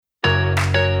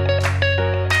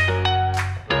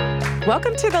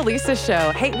Welcome to the Lisa Show.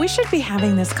 Hey, we should be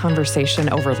having this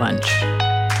conversation over lunch.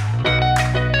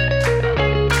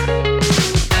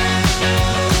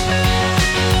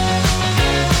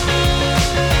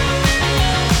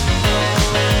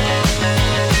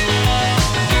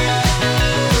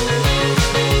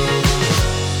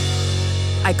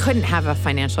 I couldn't have a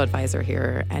financial advisor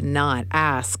here and not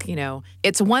ask,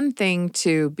 it's one thing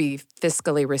to be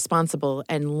fiscally responsible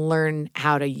and learn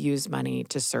how to use money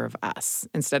to serve us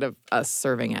instead of us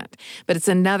serving it. But it's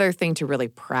another thing to really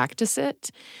practice it.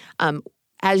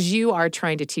 As you are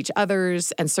trying to teach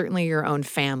others and certainly your own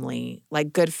family,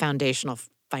 like good foundational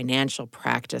financial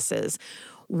practices,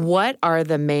 what are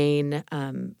the main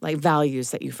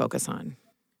values that you focus on?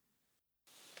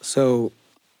 So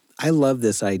I love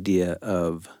this idea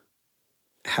of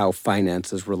how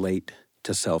finances relate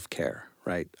to self-care,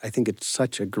 right? I think it's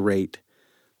such a great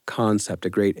concept, a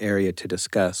great area to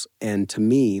discuss. And to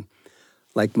me,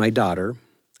 like my daughter,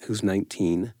 who's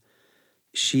 19,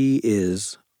 she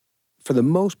is, for the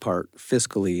most part,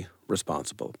 fiscally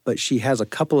responsible. But she has a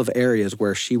couple of areas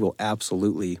where she will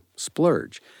absolutely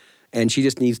splurge. And she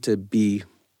just needs to be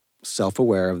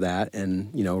self-aware of that and,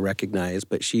 recognize.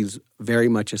 But she's very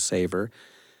much a saver,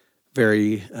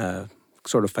 very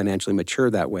sort of financially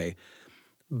mature that way.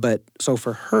 But so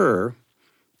for her,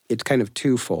 it's kind of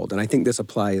twofold. And I think this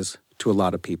applies to a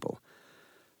lot of people.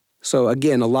 So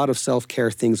again, a lot of self-care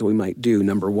things that we might do,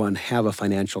 number one, have a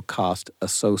financial cost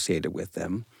associated with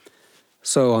them.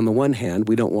 So on the one hand,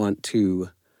 we don't want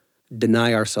to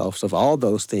deny ourselves of all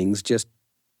those things just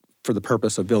for the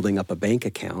purpose of building up a bank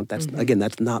account. That's Again,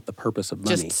 that's not the purpose of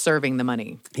money. Just serving the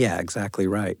money. Yeah, exactly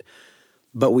right.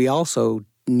 But we also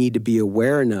need to be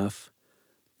aware enough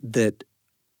that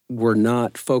we're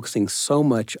not focusing so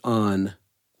much on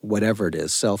whatever it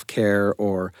is, self-care,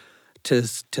 or to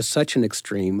such an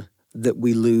extreme that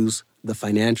we lose the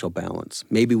financial balance.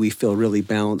 Maybe we feel really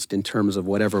balanced in terms of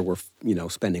whatever we're,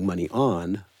 spending money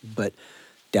on, but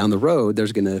down the road,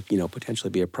 there's going to, potentially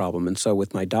be a problem. And so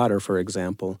with my daughter, for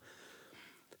example,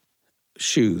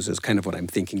 shoes is kind of what I'm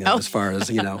thinking of as far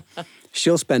as,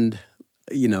 she'll spend,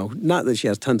 not that she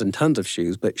has tons and tons of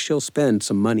shoes, but she'll spend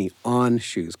some money on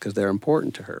shoes because they're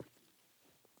important to her.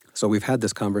 So we've had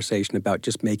this conversation about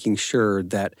just making sure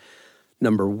that,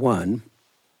 number one,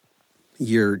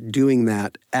 you're doing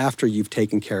that after you've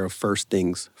taken care of first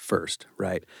things first,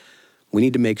 right? We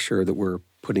need to make sure that we're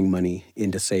putting money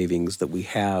into savings, that we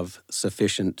have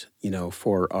sufficient,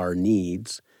 for our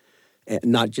needs,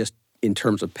 not just in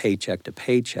terms of paycheck to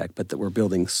paycheck, but that we're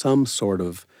building some sort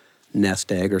of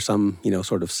nest egg or some,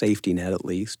 sort of safety net at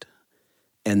least.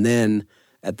 And then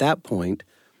at that point,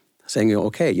 saying,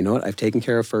 okay, you know what, I've taken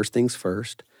care of first things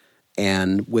first,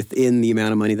 and within the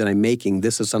amount of money that I'm making,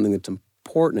 this is something that's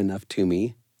important enough to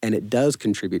me, and it does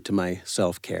contribute to my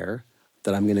self-care,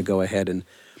 that I'm going to go ahead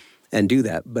and do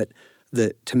that. But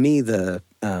to me, the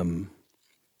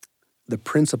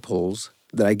principles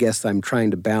that I guess I'm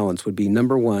trying to balance would be,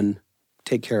 number one,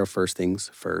 take care of first things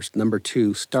first. Number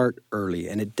two, start early.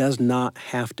 And it does not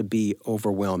have to be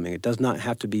overwhelming. It does not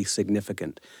have to be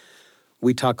significant.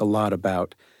 We talk a lot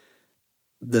about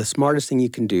the smartest thing you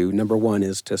can do, number one,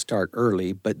 is to start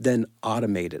early, but then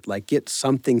automate it. Like get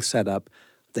something set up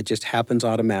that just happens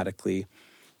automatically.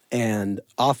 And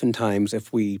oftentimes,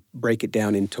 if we break it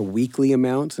down into weekly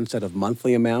amounts instead of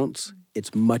monthly amounts,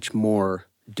 it's much more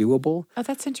doable. Oh,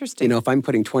 that's interesting. If I'm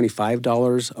putting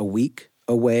 $25 a week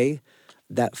away,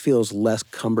 that feels less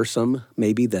cumbersome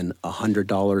maybe than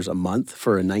 $100 a month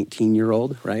for a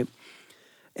 19-year-old, right?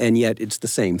 And yet it's the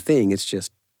same thing. It's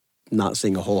just not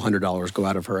seeing a whole $100 go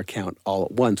out of her account all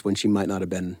at once when she might not have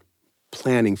been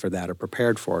planning for that or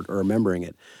prepared for it or remembering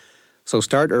it. So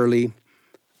start early,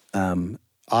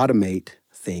 automate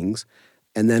things,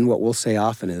 and then what we'll say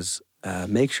often is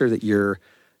make sure that you're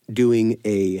doing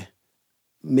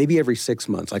maybe every 6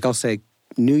 months. Like I'll say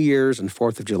New Year's and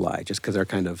 4th of July, just because they're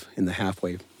kind of in the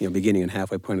halfway, beginning and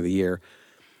halfway point of the year.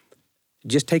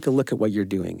 Just take a look at what you're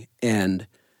doing and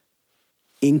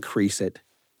increase it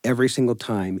every single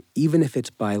time, even if it's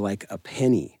by like a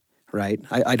penny, right?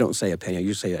 I don't say a penny, I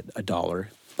usually say a dollar,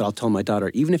 but I'll tell my daughter,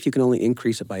 even if you can only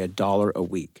increase it by $1 a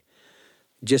week,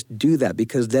 just do that,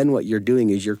 because then what you're doing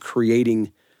is you're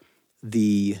creating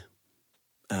the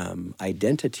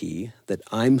identity that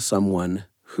I'm someone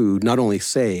who not only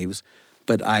saves,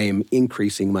 but I am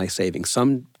increasing my savings.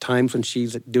 Sometimes when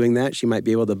she's doing that, she might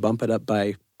be able to bump it up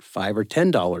by $5 or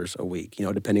 $10 a week,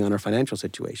 depending on her financial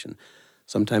situation.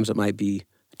 Sometimes it might be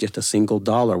just a single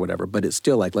dollar or whatever, but it's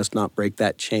still like, let's not break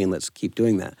that chain. Let's keep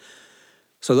doing that.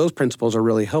 So those principles are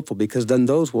really helpful, because then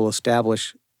those will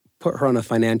put her on a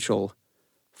financial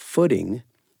footing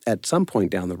at some point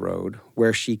down the road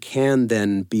where she can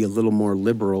then be a little more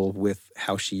liberal with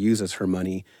how she uses her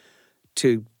money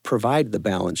to provide the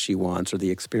balance she wants or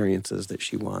the experiences that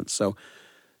she wants. So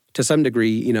to some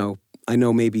degree, I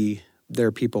know maybe there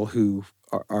are people who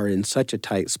are in such a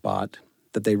tight spot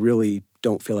that they really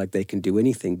don't feel like they can do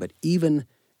anything. But even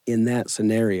in that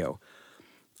scenario,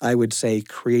 I would say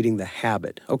creating the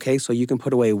habit. Okay, so you can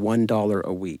put away $1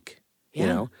 a week.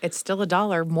 Yeah, it's still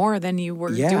 $1 more than you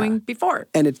were doing before.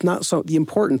 And it's not so, the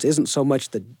importance isn't so much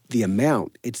the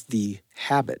amount, it's the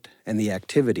habit and the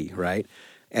activity, right?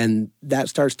 And that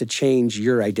starts to change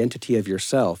your identity of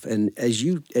yourself. And as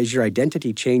your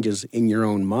identity changes in your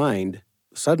own mind,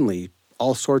 suddenly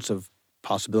all sorts of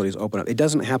possibilities open up. It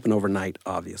doesn't happen overnight,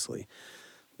 obviously.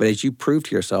 But as you prove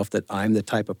to yourself that I'm the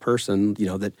type of person,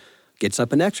 that gets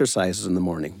up and exercises in the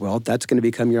morning, well, that's going to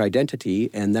become your identity,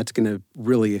 and that's going to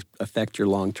really affect your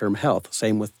long-term health.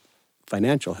 Same with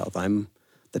financial health. I'm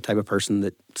the type of person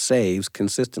that saves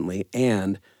consistently,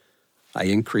 and I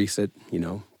increase it,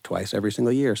 twice every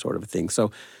single year, sort of a thing.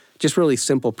 So just really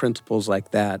simple principles like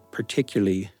that,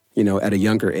 particularly, at a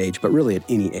younger age, but really at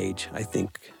any age, I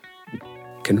think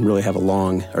can really have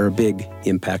a big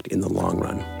impact in the long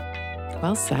run.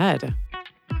 Well said.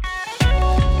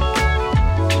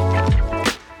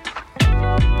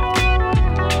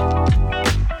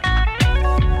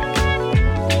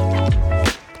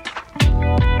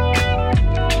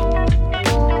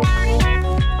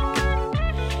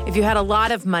 If you had a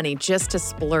lot of money just to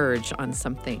splurge on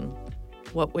something,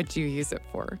 what would you use it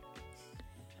for?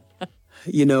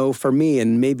 For me,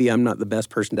 and maybe I'm not the best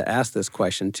person to ask this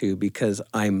question to because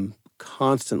I'm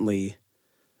constantly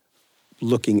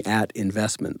looking at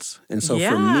investments. And so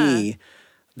for me,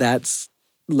 that's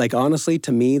honestly,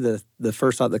 to me, the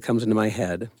first thought that comes into my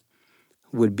head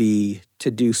would be to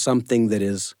do something that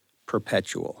is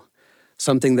perpetual.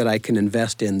 Something that I can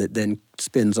invest in that then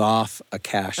spins off a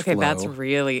cash flow. Okay, that's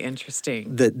really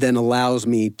interesting. That then allows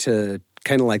me to,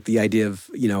 kind of like the idea of,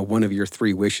 one of your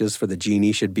 3 wishes for the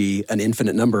genie should be an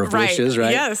infinite number of wishes,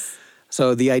 right? Yes.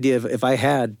 So the idea of if I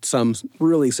had some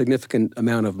really significant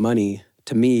amount of money,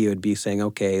 to me, it would be saying,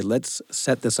 okay, let's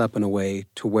set this up in a way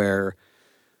to where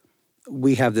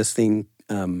we have this thing,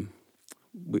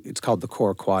 it's called the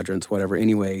core quadrants, whatever.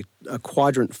 Anyway, a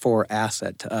quadrant 4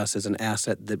 asset to us is an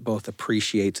asset that both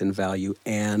appreciates in value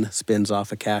and spins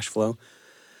off a cash flow.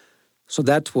 So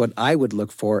that's what I would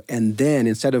look for. And then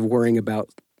instead of worrying about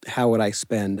how would I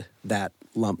spend that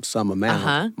lump sum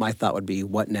amount, my thought would be,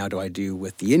 what now do I do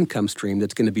with the income stream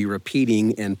that's going to be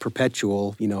repeating and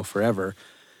perpetual, forever?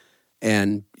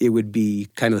 And it would be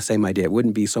kind of the same idea. It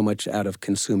wouldn't be so much out of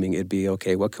consuming. It'd be,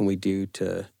 okay, what can we do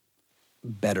to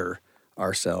better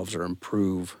ourselves or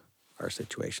improve our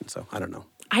situation? So I don't know.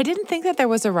 I didn't think that there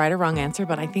was a right or wrong answer,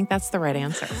 but I think that's the right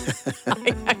answer.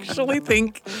 I actually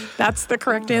think that's the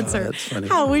correct answer. That's funny.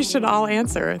 How we should all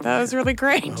answer. That was really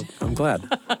great. Well, I'm glad.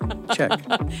 Check.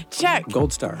 Check.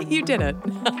 Gold star. You did it.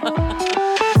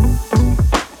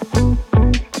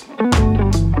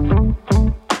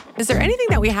 Is there anything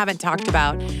that we haven't talked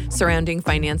about surrounding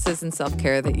finances and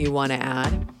self-care that you want to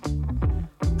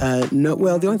add? No.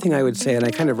 Well, the only thing I would say, and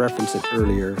I kind of referenced it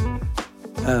earlier,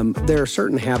 there are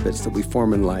certain habits that we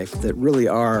form in life that really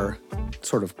are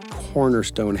sort of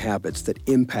cornerstone habits that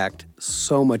impact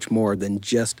so much more than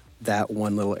just that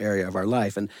one little area of our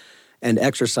life. And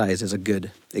exercise is a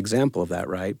good example of that,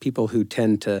 right? People who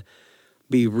tend to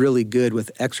be really good with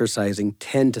exercising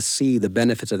tend to see the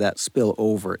benefits of that spill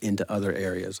over into other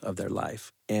areas of their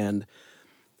life. And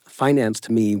finance,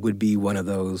 to me, would be one of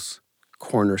those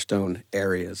cornerstone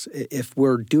areas. If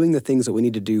we're doing the things that we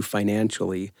need to do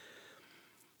financially,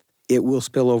 it will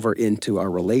spill over into our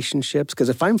relationships. Because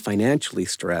if I'm financially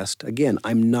stressed, again,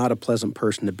 I'm not a pleasant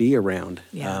person to be around.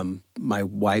 Yeah. My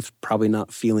wife's probably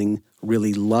not feeling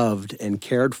really loved and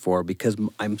cared for because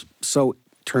I'm so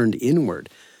turned inward.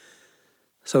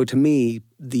 So to me,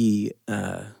 the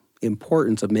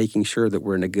importance of making sure that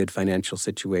we're in a good financial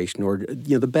situation, or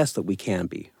the best that we can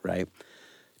be, right?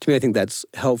 To me, I think that's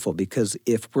helpful because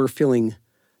if we're feeling,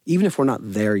 even if we're not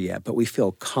there yet, but we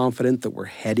feel confident that we're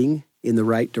heading in the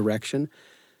right direction,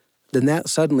 then that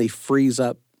suddenly frees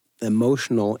up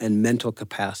emotional and mental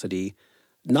capacity,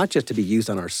 not just to be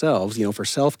used on ourselves, for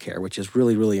self-care, which is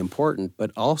really, really important,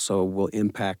 but also will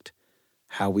impact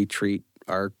how we treat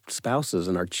our spouses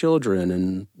and our children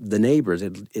and the neighbors.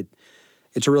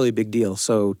 It's a really big deal.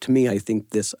 So to me, I think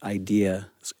this idea,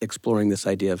 exploring this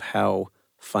idea of how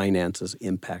finances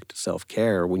impact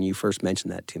self-care, when you first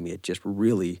mentioned that to me, it just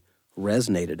really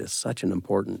resonated as such an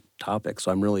important topic.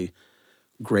 So I'm really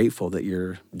grateful that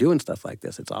you're doing stuff like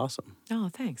this. It's awesome. Oh,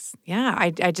 thanks. Yeah,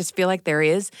 I just feel like there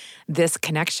is this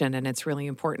connection, and it's really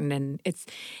important.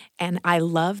 And I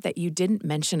love that you didn't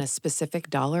mention a specific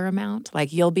dollar amount.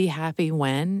 Like, you'll be happy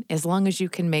when, as long as you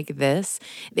can make this.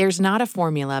 There's not a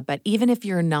formula, but even if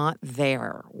you're not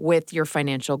there with your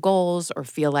financial goals or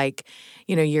feel like,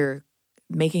 you're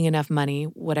making enough money,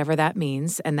 whatever that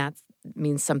means, and that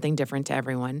means something different to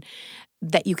everyone,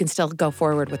 that you can still go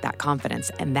forward with that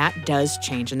confidence. And that does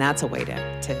change. And that's a way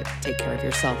to take care of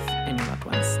yourself and your loved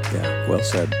ones. Yeah, well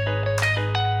said.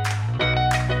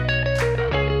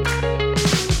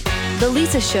 The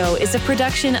Lisa Show is a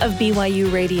production of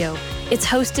BYU Radio. It's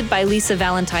hosted by Lisa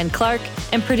Valentine Clark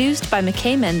and produced by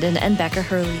McKay Menden and Becca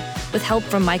Hurley, with help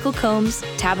from Michael Combs,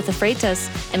 Tabitha Freitas,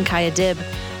 and Kaya Dibb,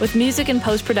 with music and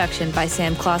post-production by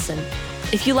Sam Clausen.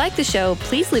 If you like the show,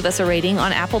 please leave us a rating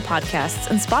on Apple Podcasts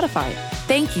and Spotify.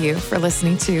 Thank you for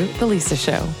listening to The Lisa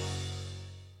Show.